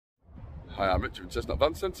Hi, I'm Richard from Chestnut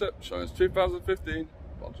Van Centre, showing us 2015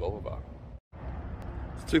 Vauxhall Vivaro.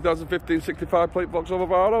 It's 2015 65 plate Vauxhall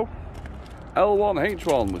Vivaro,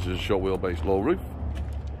 L1H1, which is a short wheelbase low roof.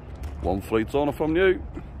 1 fleet owner from new,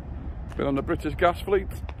 been on the British gas fleet.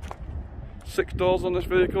 6 doors on this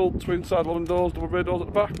vehicle, twin side loading doors, double bay doors at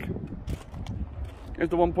the back. Here's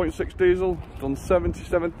the 1.6 diesel, done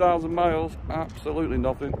 77,000 miles, absolutely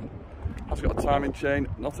nothing. Has got a timing chain,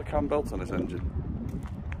 not a cam belt on this engine.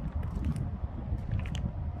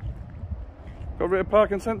 Got rear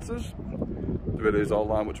parking sensors. The video is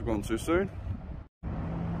online, which we're going to soon.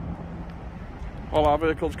 All our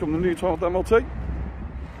vehicles come with a new 12 MOT.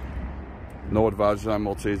 No advisory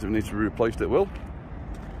MOTs, if it needs to be replaced, it will.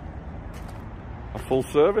 A full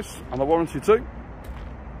service and a warranty too.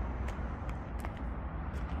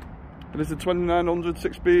 It is a 2900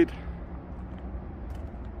 6-speed.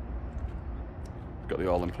 Got the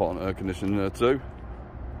all-important air conditioning there too.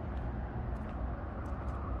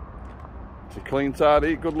 It's a clean,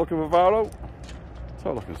 tidy, good-looking Vivaro. Let's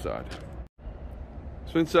have a look inside.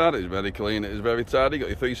 So inside it is very clean, it is very tidy. Got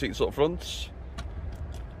your 3 seats up front.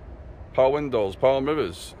 Power windows, power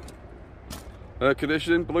mirrors. Air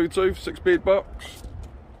conditioning, Bluetooth, 6-speed box.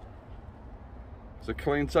 It's a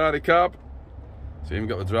clean, tidy cab. It's even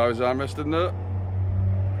got the driver's armrest in there.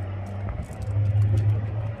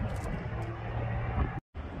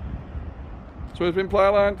 So it's been ply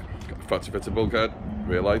lined. Got the factory fitted bulkhead,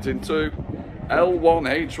 rear lighting too.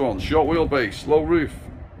 L1H1, short wheelbase, low roof.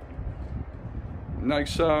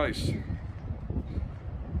 Nice size.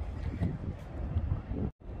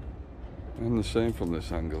 And the same from this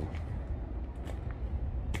angle.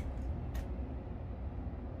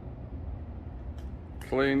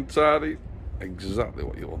 Clean, tidy, exactly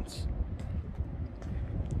what you want.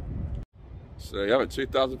 So there you have it,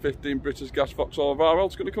 2015 British Gas Vauxhall Vivaro.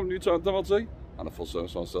 It's going to come new to MOT and a full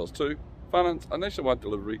service on sales too. Finance and nationwide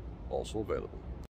delivery also available.